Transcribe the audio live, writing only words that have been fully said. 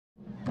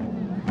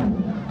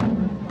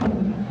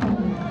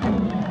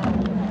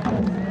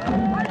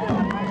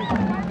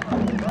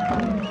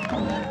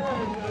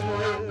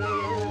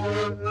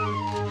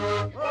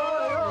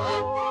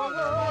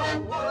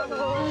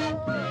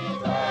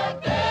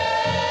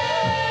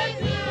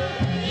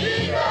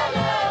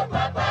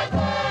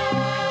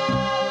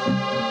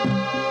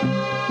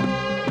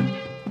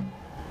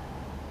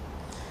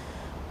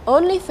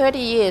Only 30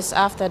 years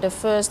after the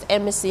first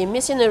MSC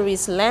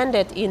missionaries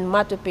landed in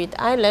Matupit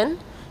Island,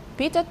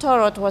 Peter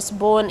Torot was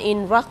born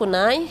in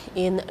Rakunai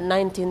in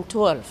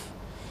 1912.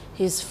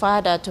 His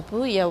father,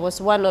 Tupuya,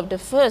 was one of the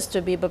first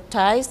to be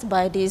baptized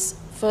by these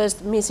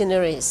first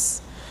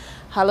missionaries.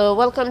 Hello,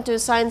 welcome to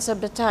Signs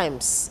of the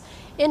Times.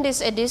 In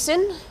this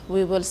edition,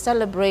 we will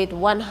celebrate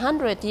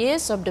 100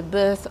 years of the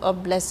birth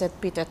of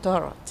Blessed Peter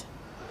Torot.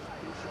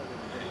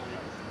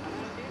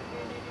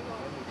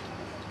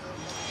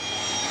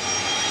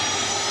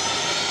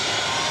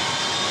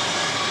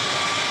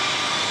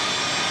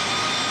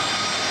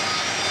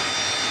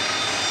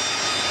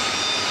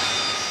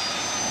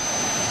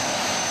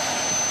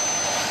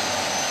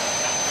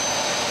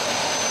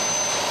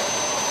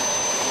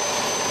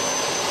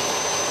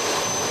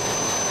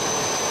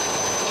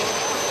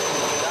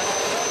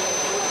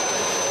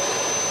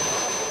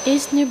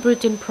 East New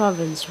Britain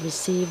Province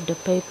received the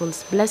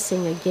papal's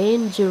blessing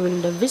again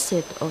during the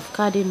visit of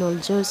Cardinal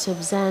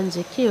Joseph Zan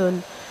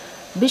Zekion,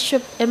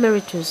 Bishop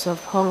Emeritus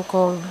of Hong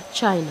Kong,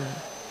 China.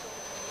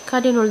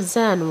 Cardinal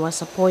Zan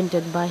was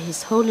appointed by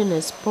His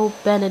Holiness Pope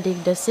Benedict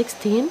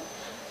XVI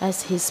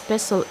as his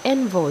special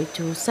envoy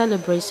to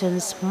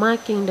celebrations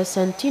marking the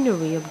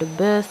centenary of the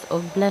birth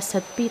of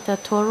Blessed Peter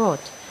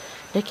Torot,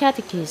 the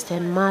catechist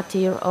and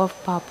martyr of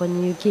Papua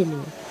New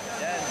Guinea.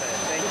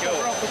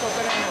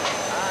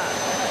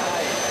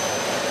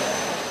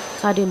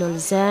 Cardinal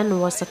Zan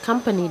was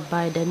accompanied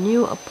by the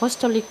new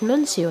Apostolic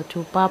Nuncio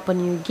to Papua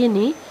New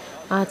Guinea,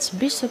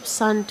 Archbishop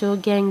Santo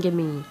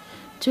Gangemi,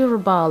 to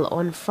Rabaul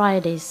on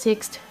Friday,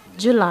 6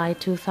 July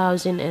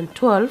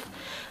 2012,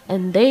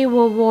 and they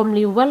were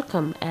warmly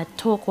welcomed at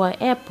Tokwa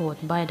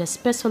Airport by the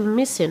Special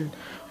Mission,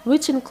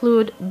 which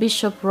include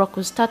Bishop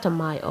Rokus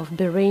Tatamai of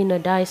Berena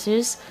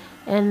Diocese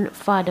and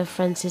Father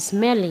Francis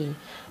Melly,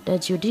 the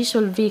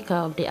Judicial Vicar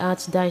of the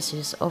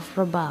Archdiocese of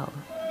Rabaul.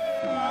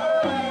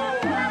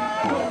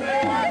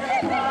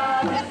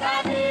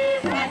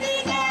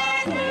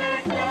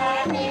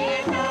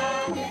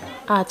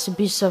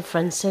 Archbishop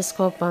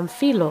Francesco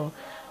Pamphilo,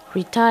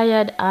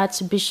 retired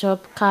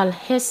Archbishop Karl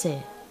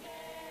Hesse,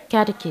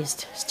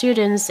 catechist,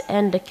 students,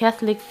 and the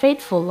Catholic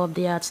faithful of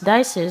the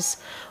Archdiocese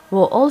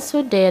were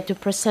also there to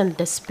present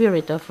the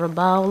spirit of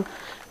Rabaul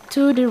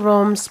to the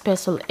Rome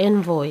Special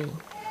Envoy.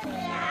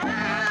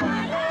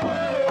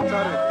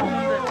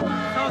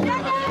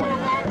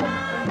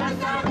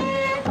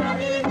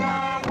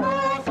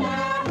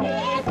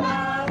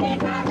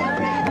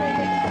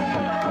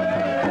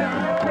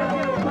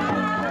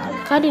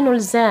 Cardinal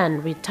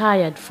Zan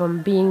retired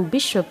from being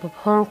Bishop of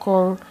Hong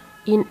Kong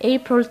in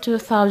April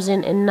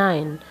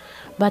 2009,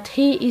 but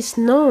he is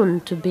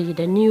known to be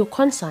the new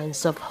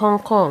conscience of Hong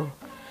Kong.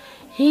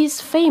 He is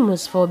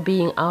famous for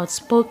being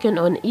outspoken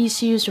on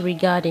issues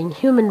regarding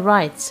human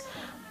rights,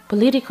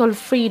 political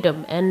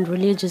freedom, and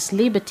religious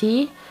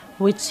liberty,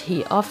 which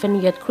he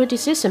often gets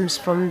criticisms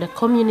from the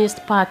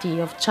Communist Party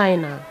of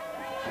China.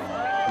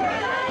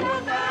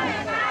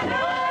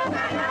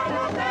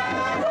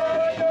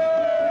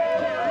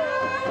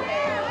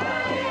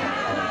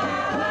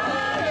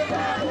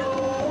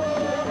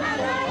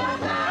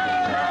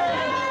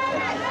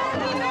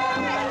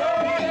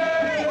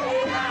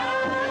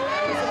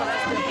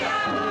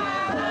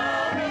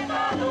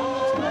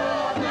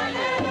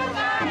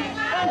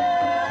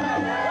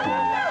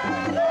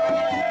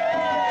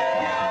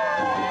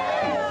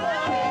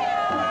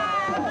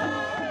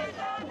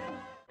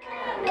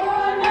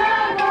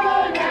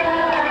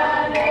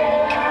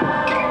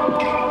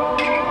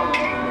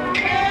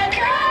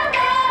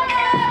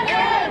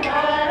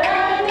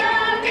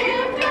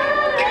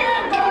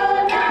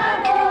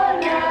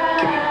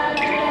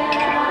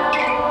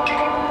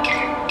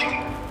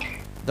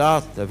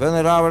 That the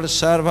venerable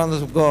servant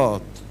of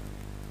God,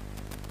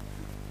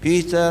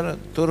 Peter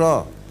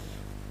Torot,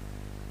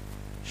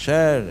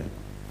 shall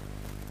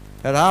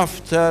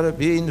hereafter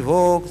be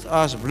invoked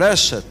as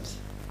blessed,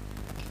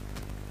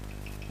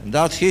 and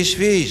that his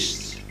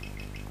feast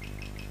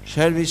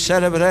shall be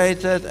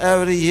celebrated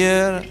every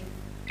year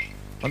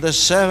on the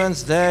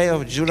 7th day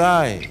of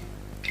July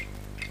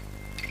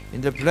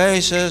in the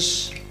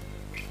places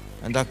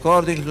and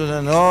according to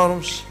the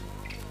norms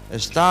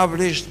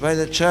established by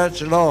the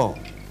Church law.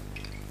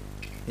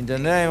 In the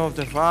name of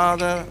the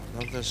Father,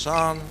 of the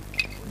Son,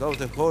 and of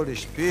the Holy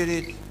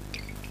Spirit.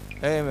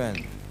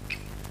 Amen.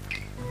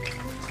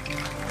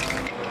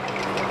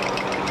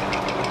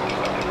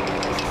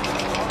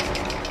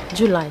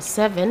 July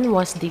 7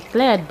 was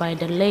declared by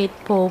the late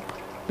Pope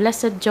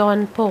Blessed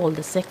John Paul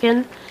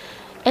II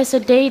as a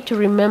day to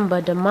remember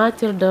the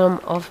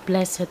martyrdom of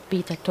Blessed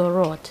Peter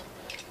Torot,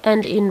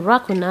 and in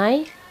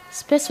Rakunai,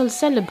 special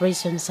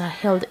celebrations are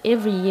held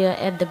every year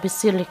at the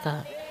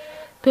Basilica.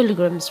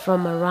 Pilgrims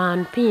from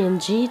around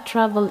PNG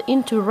travel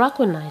into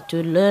Rakunai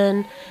to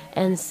learn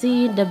and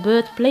see the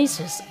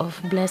birthplaces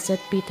of Blessed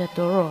Peter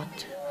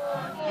Torot.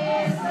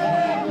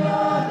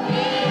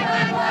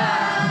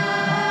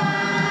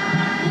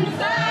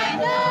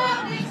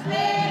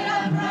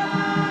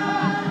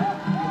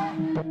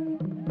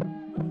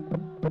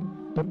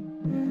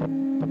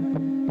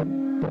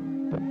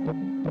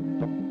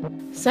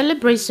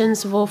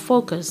 Celebrations were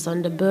focused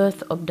on the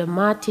birth of the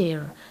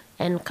martyr,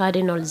 and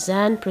Cardinal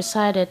Zan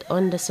presided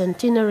on the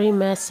centenary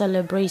mass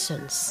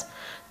celebrations.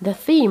 The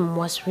theme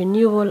was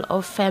renewal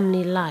of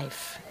family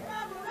life.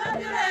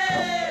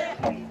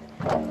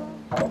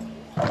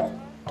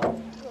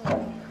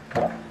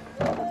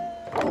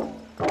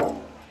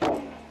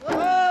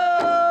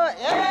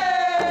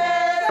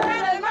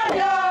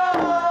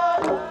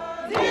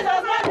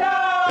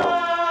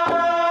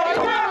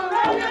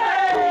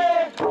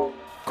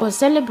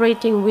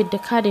 Co-celebrating with the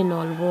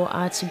Cardinal were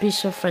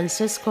Archbishop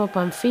Francisco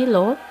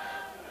Pamphilo,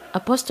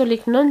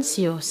 Apostolic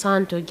Nuncio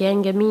Santo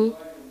Gengemi,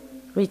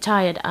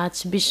 retired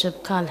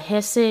Archbishop Karl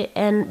Hesse,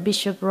 and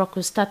Bishop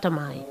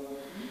Rakunai.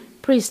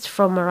 Priests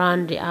from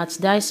around the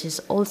archdiocese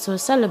also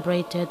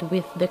celebrated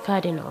with the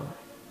Cardinal.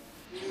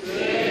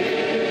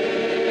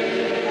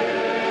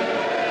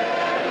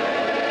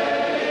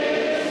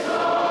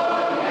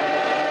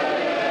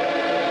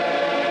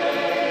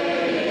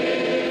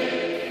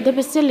 The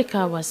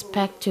basilica was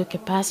packed to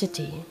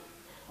capacity.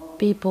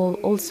 People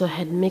also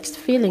had mixed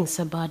feelings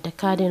about the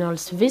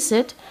Cardinal's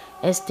visit,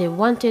 as they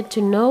wanted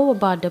to know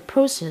about the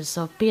process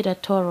of Peter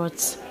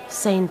Torot's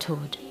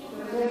sainthood.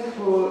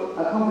 Successful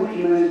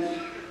accomplishment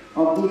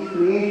of this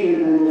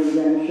creation and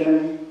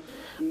redemption.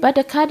 But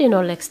the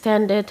Cardinal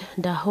extended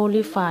the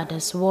Holy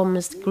Father's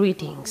warmest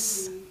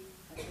greetings.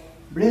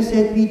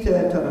 Blessed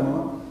Peter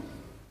Torot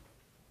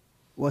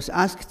was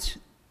asked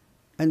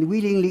and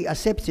willingly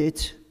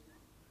accepted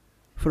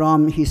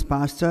from his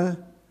pastor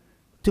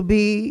to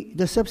be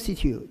the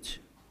substitute,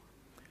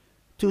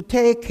 to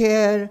take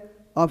care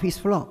of his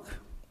flock.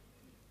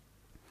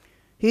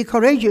 He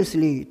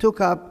courageously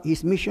took up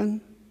his mission,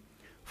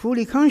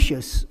 fully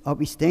conscious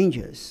of its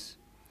dangers.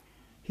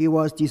 He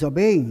was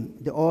disobeying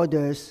the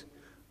orders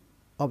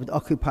of the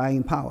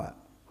occupying power.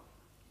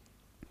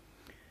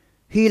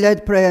 He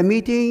led prayer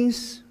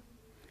meetings,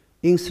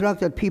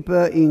 instructed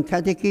people in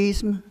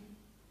catechism,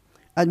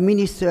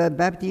 administered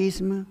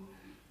baptism,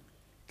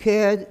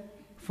 cared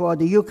for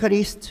the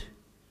Eucharist,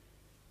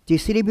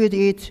 distributed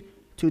it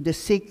to the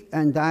sick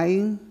and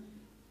dying,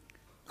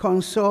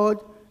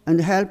 consoled and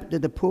helped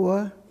the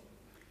poor,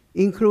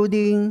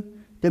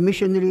 including the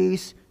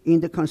missionaries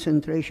in the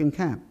concentration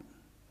camp.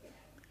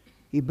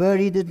 He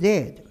buried the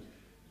dead.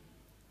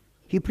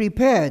 He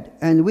prepared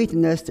and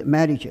witnessed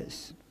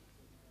marriages.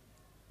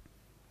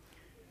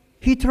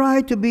 He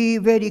tried to be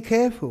very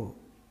careful,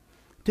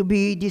 to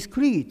be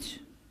discreet,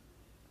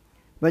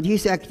 but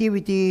his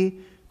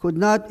activity could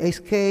not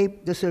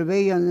escape the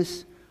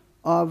surveillance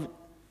of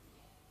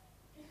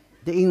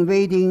the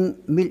invading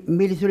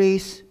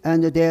militaries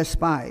and their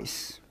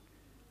spies.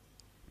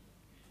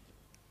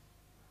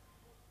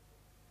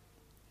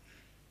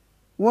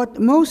 What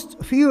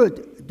most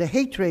fueled the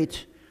hatred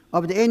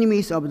of the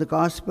enemies of the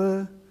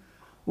gospel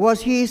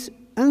was his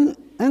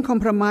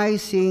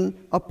uncompromising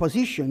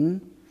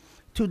opposition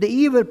to the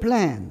evil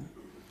plan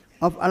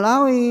of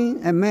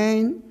allowing a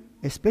man,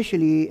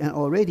 especially an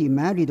already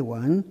married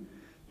one,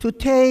 to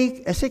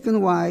take a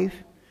second wife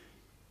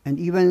and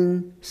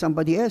even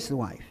somebody else's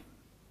wife.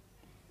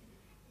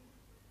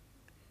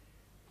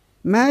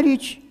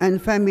 Marriage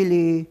and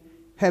family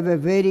have a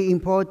very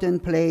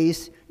important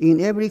place in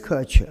every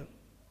culture.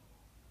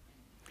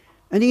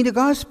 And in the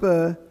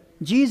gospel,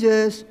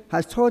 Jesus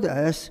has taught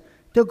us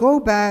to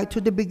go back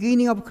to the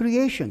beginning of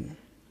creation,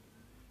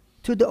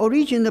 to the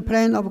original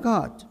plan of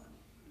God,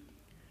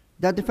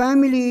 that the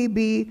family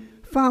be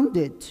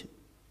founded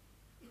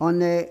on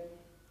a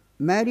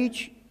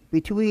marriage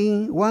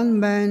between one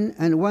man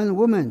and one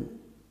woman,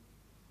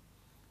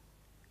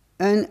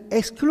 an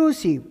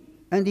exclusive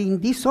and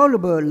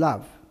indissoluble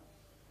love,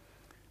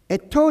 a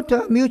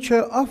total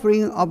mutual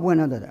offering of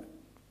one another.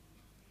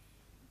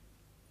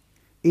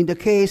 In the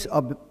case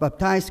of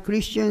baptized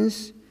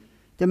Christians,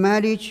 the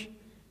marriage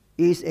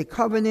is a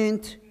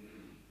covenant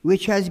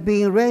which has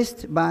been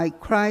raised by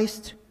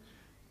Christ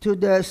to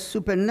the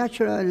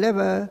supernatural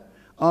level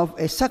of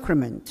a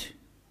sacrament,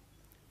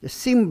 the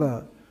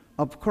symbol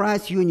of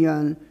Christ's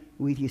union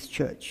with his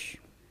church.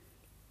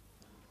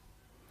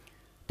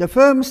 The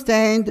firm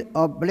stand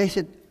of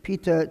Blessed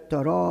Peter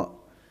Torot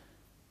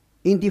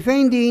in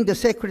defending the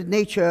sacred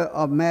nature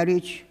of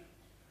marriage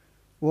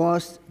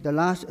was the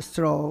last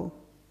straw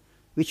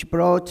which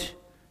brought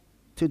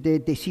to the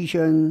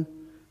decision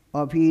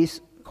of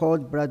his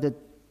cold-blooded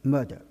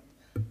murder.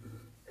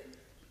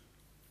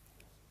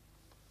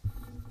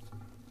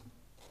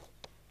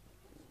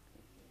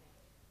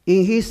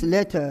 In his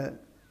letter,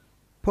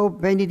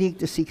 Pope Benedict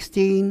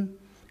XVI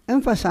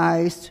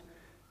emphasized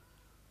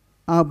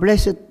our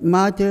Blessed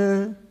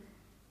Mother,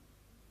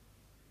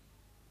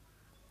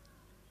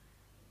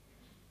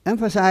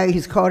 emphasized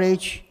his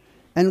courage,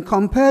 and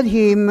compared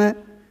him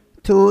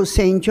to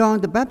St.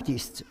 John the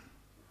Baptist,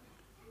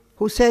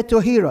 who said to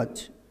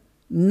Herod,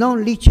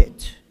 "Non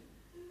licet,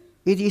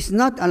 it is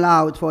not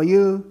allowed for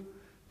you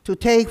to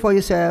take for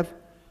yourself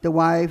the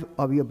wife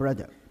of your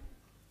brother."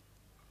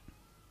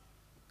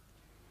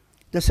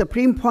 The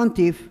Supreme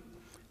Pontiff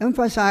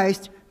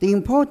emphasized the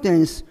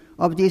importance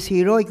of this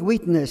heroic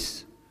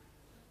witness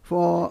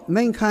for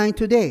mankind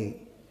today.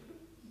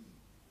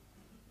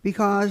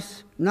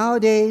 Because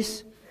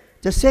nowadays,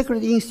 the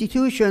sacred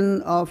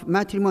institution of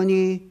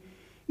matrimony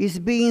is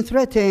being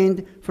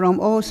threatened from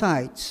all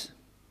sides,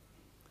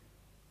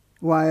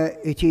 while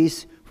it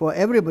is for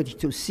everybody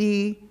to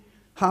see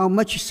how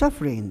much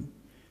suffering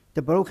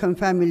the broken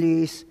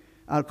families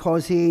are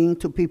causing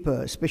to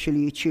people,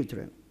 especially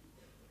children.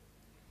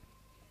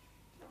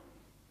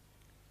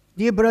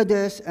 Dear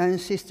brothers and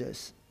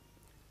sisters,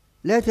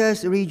 let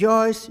us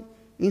rejoice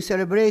in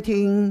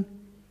celebrating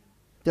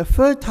the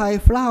fertile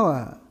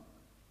flower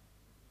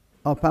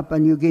of Papua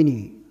New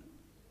Guinea.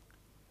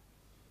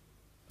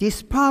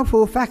 This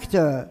powerful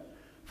factor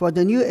for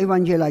the new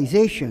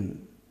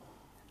evangelization,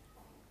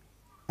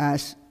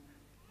 as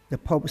the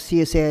Pope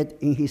said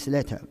in his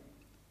letter.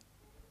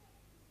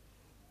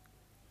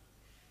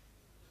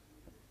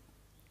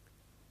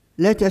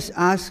 Let us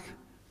ask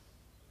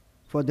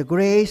for the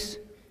grace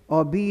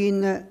of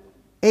being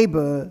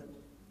able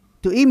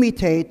to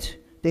imitate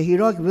the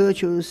heroic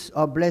virtues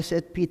of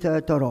Blessed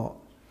Peter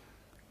Toro,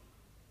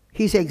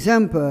 his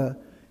example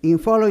in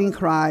following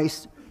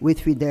Christ with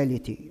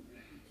fidelity.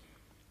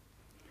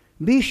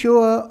 Be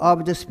sure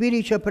of the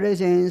spiritual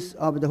presence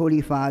of the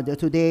Holy Father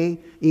today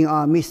in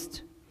our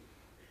midst,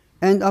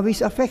 and of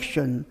his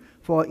affection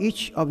for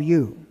each of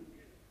you.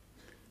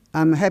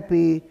 I'm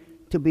happy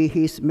to be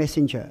his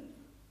messenger.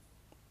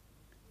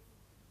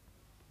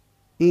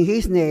 In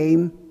his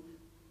name,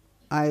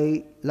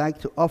 I like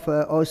to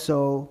offer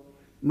also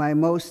my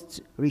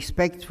most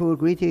respectful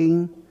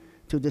greeting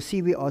to the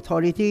civil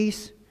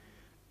authorities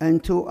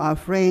and to our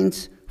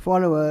friends,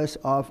 followers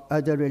of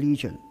other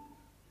religions.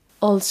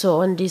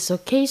 Also on this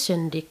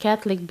occasion, the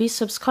Catholic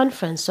Bishops'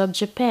 Conference of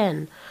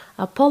Japan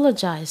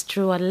apologized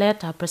through a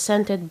letter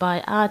presented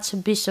by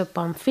Archbishop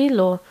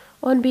Pamphilo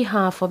on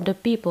behalf of the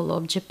people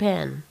of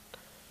Japan.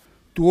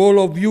 To all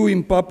of you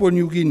in Papua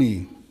New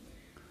Guinea,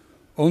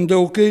 on the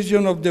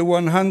occasion of the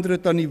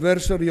 100th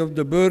anniversary of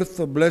the birth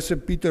of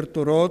Blessed Peter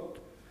Torot,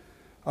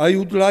 I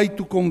would like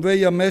to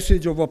convey a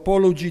message of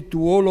apology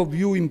to all of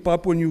you in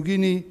Papua New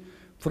Guinea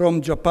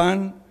from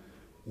Japan,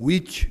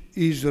 which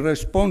is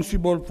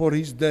responsible for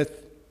his death.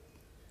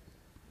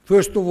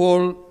 First of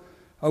all,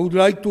 I would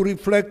like to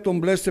reflect on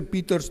Blessed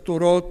Peter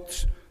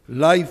Torot's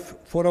life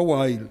for a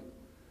while.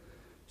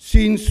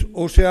 Since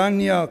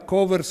Oceania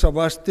covers a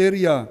vast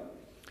area,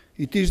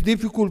 it is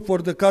difficult for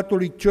the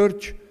Catholic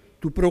Church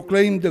to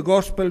proclaim the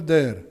gospel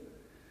there.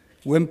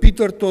 When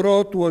Peter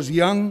Torot was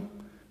young,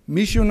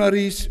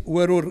 missionaries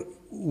were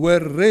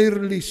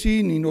rarely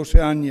seen in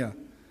Oceania,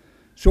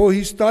 so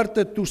he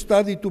started to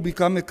study to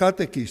become a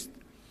catechist.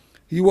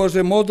 He was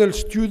a model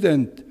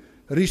student,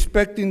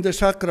 respecting the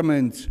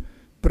sacraments,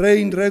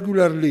 praying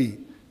regularly,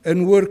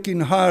 and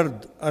working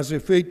hard as a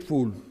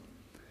faithful.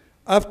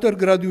 After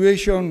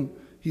graduation,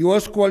 he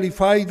was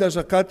qualified as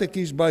a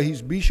catechist by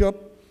his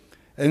bishop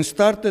and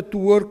started to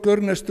work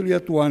earnestly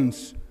at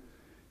once.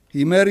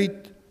 He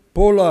married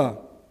Paula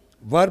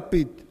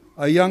Varpit,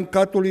 a young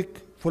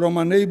Catholic from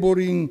a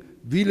neighboring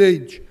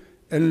village,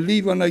 and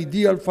lived an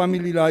ideal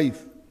family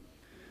life.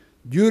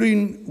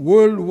 During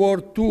World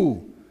War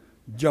II,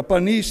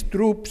 Japanese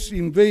troops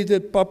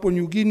invaded Papua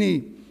New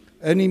Guinea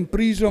and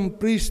imprisoned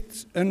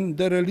priests and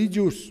the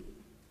religious,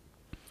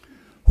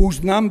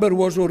 whose number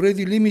was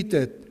already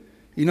limited,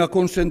 in a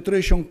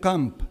concentration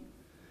camp.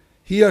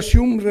 He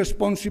assumed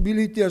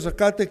responsibility as a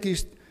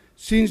catechist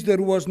since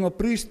there was no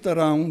priest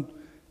around,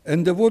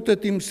 and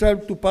devoted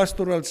himself to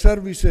pastoral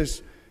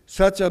services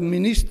such as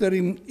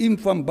ministering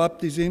infant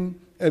baptism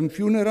and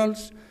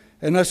funerals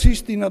and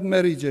assisting at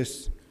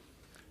marriages.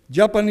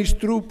 Japanese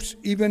troops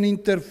even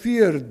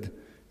interfered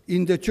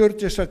in the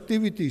church's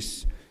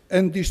activities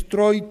and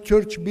destroyed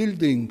church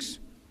buildings.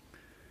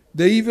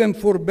 They even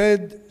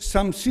forbade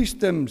some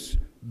systems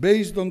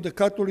based on the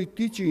Catholic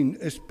teaching,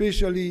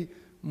 especially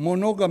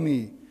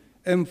monogamy,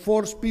 and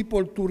forced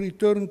people to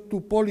return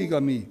to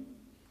polygamy.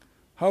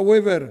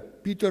 However,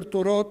 Peter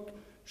Torot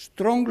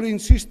strongly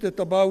insisted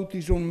about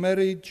his own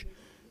marriage,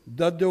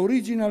 that the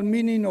original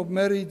meaning of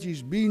marriage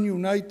is being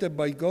united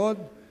by God,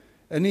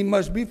 and it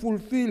must be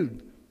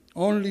fulfilled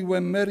only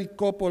when married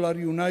couples are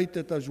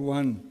united as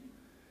one.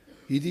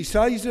 He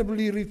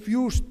decisively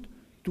refused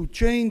to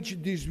change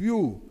this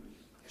view,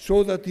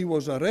 so that he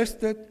was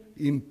arrested,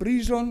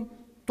 imprisoned,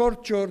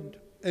 tortured,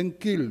 and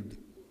killed.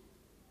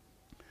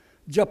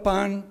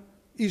 Japan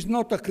is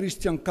not a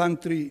Christian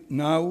country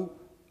now,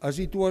 as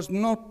it was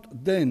not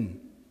then.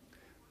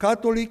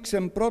 Catholics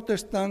and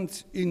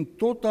Protestants in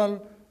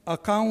total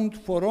account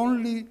for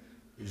only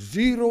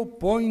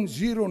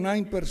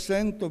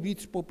 0.09% of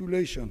its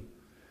population.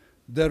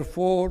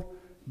 Therefore,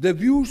 the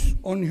views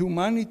on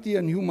humanity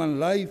and human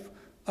life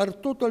are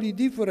totally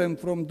different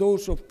from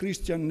those of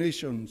Christian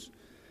nations.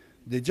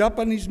 The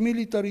Japanese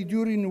military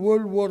during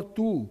World War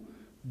II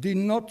did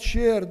not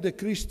share the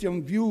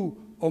Christian view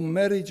on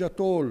marriage at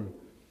all.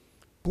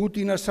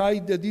 Putting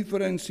aside the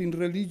difference in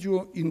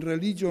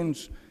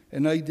religions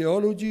and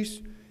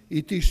ideologies,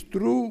 it is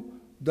true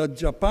that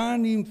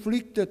Japan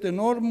inflicted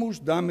enormous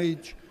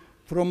damage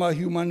from a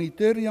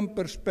humanitarian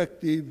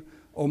perspective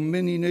on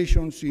many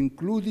nations,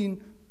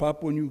 including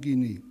Papua New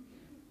Guinea.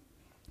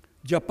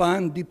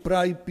 Japan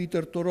deprived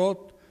Peter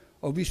Torot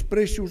of his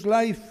precious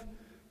life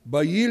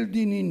by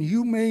yielding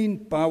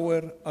inhumane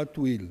power at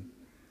will.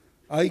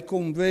 I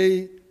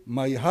convey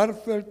my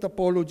heartfelt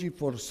apology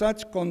for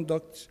such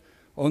conduct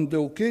on the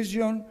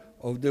occasion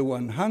of the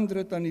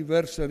 100th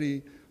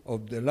anniversary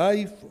of the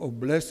life of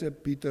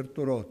Blessed Peter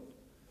Torot.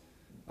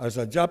 As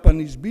a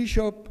Japanese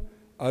bishop,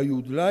 I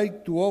would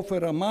like to offer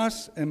a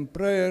Mass and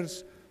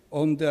prayers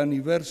on the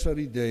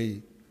anniversary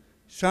day.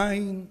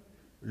 Signed,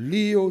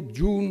 Leo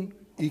Jun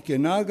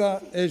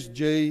Ikenaga,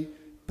 S.J.,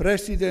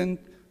 President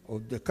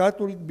of the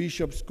Catholic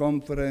Bishops'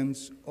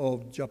 Conference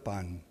of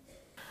Japan.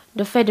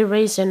 The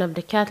Federation of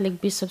the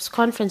Catholic Bishops'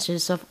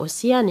 Conferences of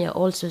Oceania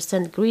also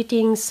sent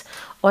greetings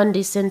on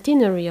the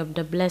centenary of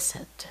the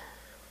Blessed.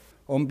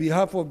 On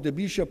behalf of the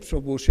Bishops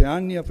of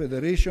Oceania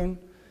Federation,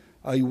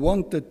 I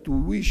wanted to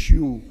wish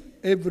you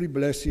every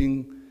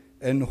blessing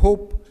and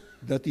hope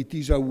that it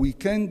is a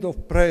weekend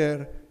of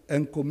prayer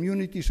and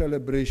community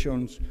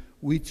celebrations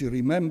which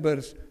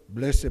remembers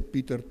Blessed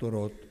Peter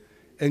Torot,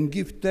 and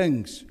give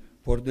thanks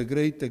for the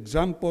great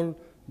example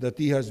that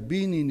he has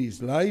been in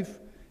his life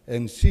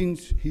and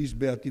since his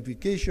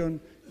beatification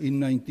in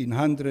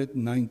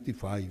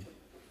 1995.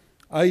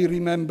 I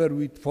remember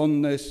with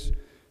fondness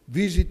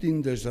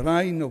visiting the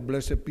shrine of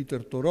Blessed Peter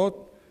Torot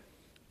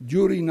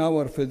during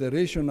our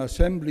Federation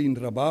Assembly in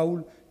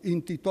Rabaul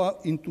in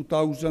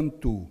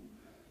 2002.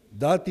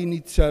 That in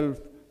itself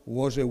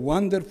was a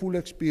wonderful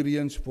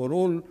experience for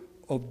all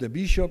of the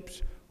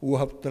bishops who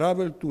have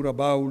traveled to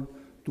Rabaul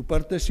to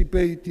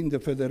participate in the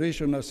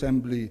Federation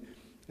Assembly,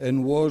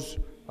 and was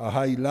a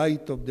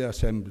highlight of the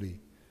Assembly.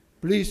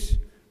 Please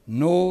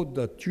know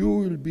that you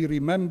will be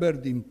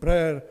remembered in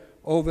prayer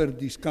over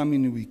this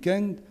coming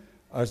weekend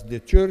as the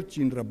Church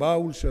in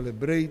Rabaul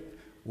celebrate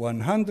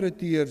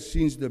 100 years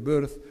since the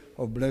birth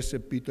of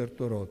Blessed Peter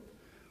Torot.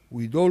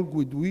 With all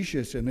good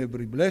wishes and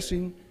every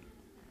blessing,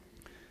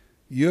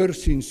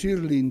 yours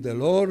sincerely in the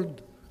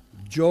Lord,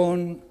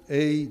 John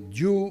A.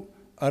 Dew,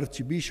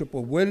 Archbishop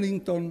of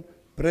Wellington,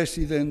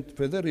 President,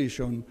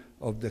 Federation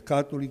of the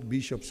Catholic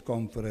Bishops'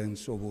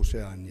 Conference of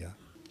Oceania.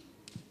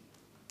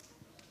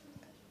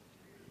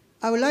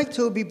 I would like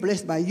to be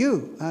blessed by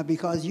you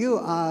because you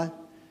are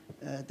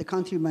the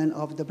countrymen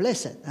of the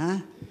Blessed,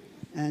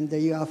 and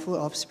you are full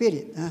of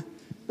spirit.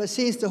 But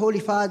since the Holy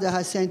Father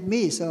has sent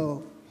me,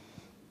 so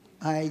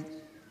I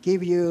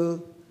give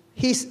you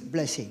his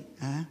blessing.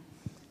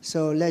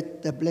 So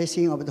let the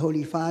blessing of the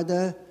Holy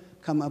Father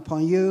come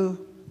upon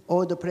you,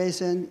 all the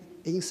present,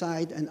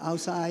 inside and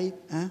outside,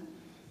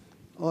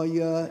 all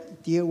your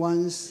dear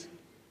ones.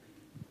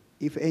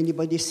 If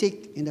anybody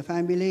sick in the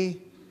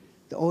family,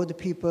 the older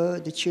people,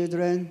 the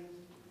children,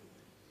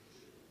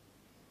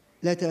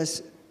 let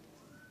us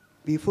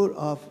be full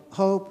of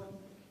hope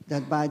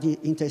that by the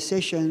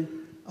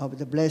intercession of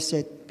the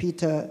Blessed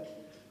Peter,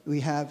 we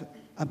have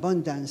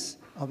abundance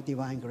of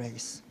divine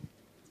grace.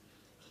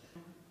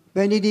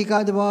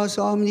 Benedicat vos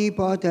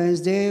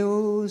omnipotens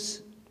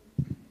Deus,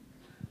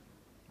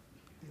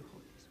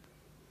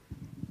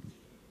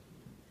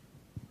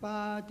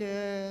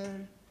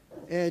 Pater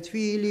et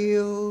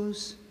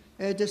Filius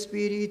et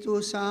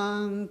Spiritus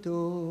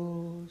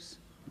Sanctus.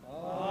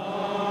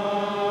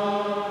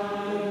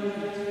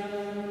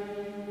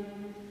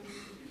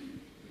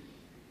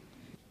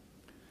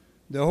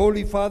 The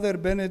Holy Father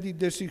Benedict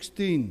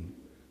XVI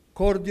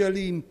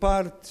cordially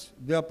imparts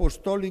the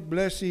apostolic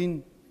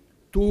blessing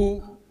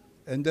to,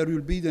 and there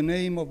will be the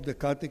name of the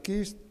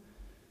catechist,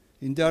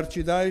 in the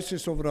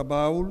Archdiocese of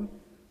Rabaul,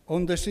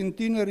 on the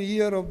centenary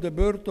year of the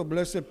birth of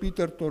Blessed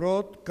Peter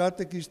Torot,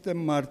 catechist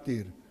and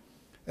martyr,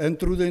 and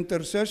through the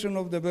intercession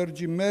of the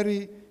Virgin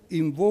Mary,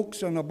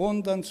 invokes an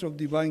abundance of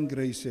divine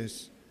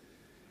graces.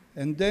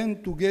 And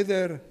then,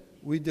 together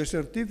with the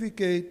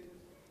certificate,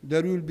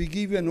 there will be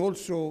given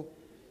also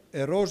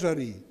a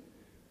rosary.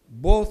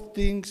 Both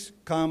things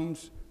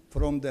comes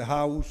from the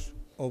house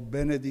of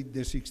Benedict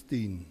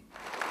XVI.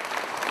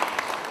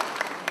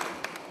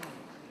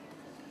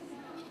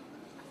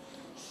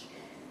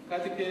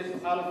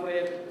 Catechist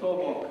Alfred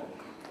Tobok.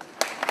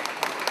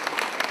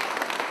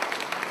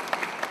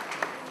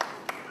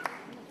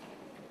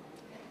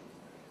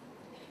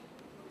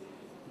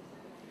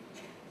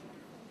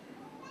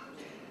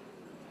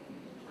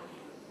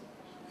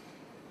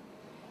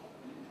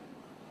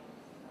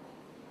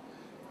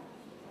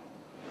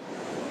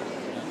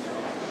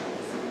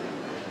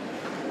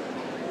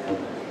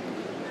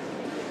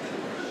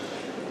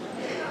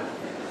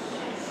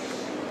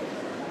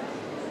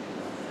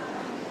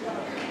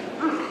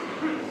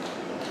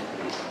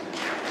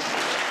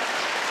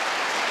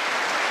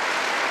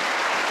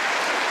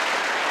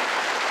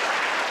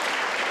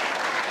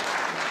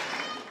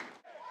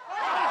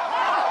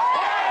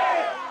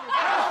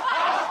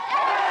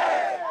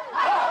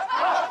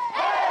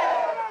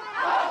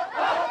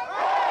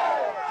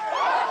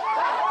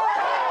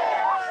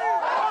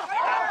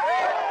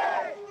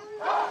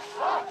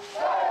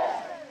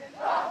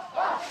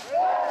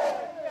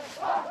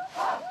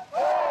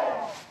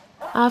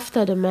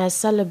 After the Mass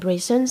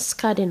celebrations,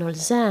 Cardinal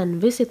Zan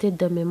visited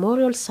the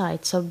memorial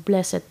sites of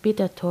Blessed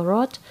Peter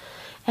Torot,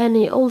 and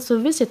he also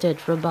visited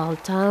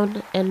Rabaul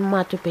Town and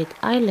Matupet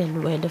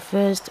Island, where the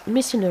first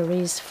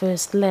missionaries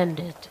first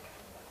landed.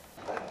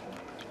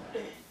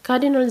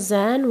 Cardinal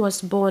Zan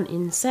was born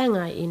in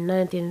Shanghai in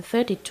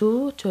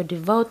 1932 to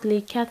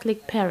devoutly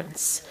Catholic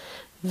parents,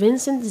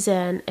 Vincent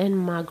Zan and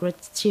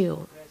Margaret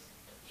Chiu.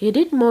 He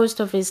did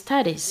most of his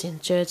studies in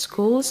church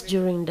schools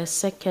during the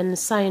Second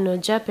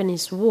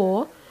Sino-Japanese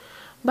War,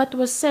 but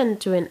was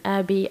sent to an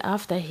abbey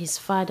after his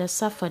father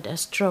suffered a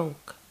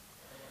stroke.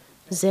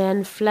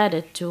 Zan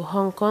fled to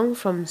Hong Kong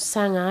from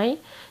Shanghai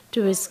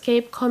to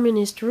escape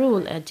communist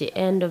rule at the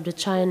end of the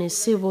Chinese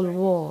Civil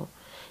War.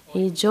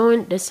 He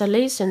joined the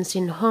Salesians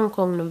in Hong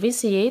Kong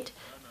Novitiate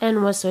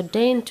and was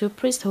ordained to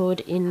priesthood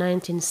in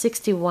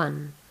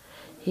 1961.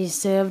 He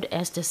served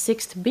as the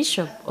 6th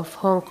Bishop of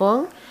Hong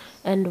Kong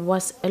and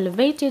was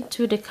elevated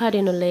to the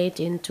cardinalate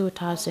in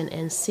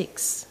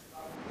 2006.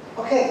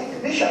 Okay, the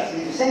bishops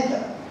in the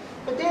center,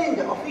 but then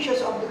the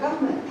officials of the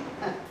government.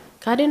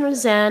 Cardinal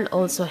Zan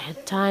also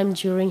had time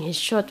during his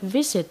short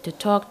visit to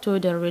talk to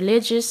the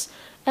religious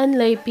and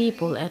lay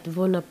people at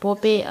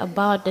Vunapope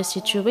about the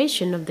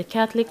situation of the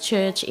Catholic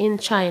Church in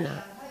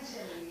China.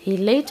 He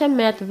later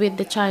met with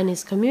the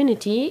Chinese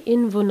community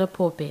in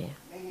Vunapope.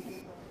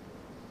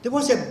 There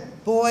was a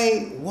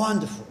boy,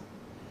 wonderful.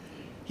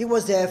 He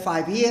was there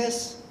 5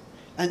 years,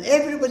 and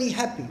everybody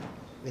happy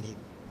with him.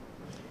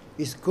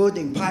 He's good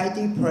in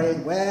piety,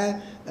 prayed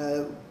well,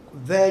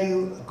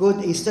 very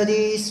good in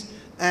studies,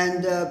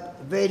 and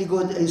very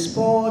good in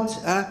sports,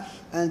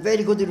 and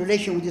very good in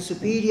relation with the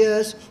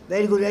superiors,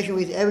 very good relation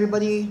with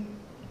everybody.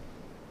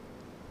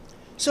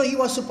 So he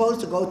was supposed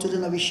to go to the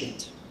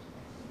novitiate.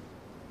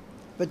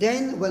 But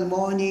then one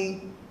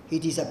morning, he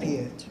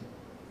disappeared.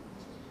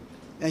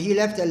 And he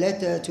left a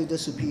letter to the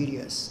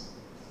superiors.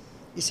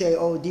 He said,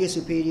 "Oh, dear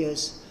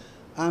superiors,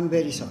 I'm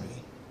very sorry.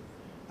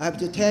 I have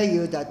to tell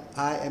you that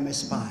I am a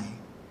spy.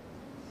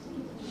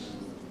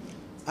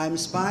 I'm a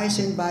spy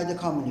sent by the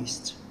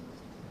communists.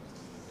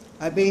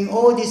 I've been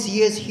all these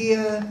years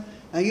here,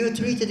 and you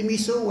treated me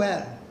so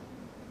well.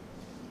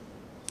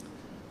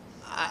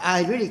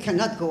 I really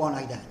cannot go on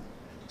like that.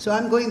 So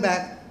I'm going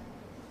back.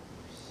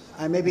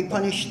 I may be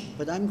punished,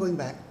 but I'm going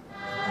back.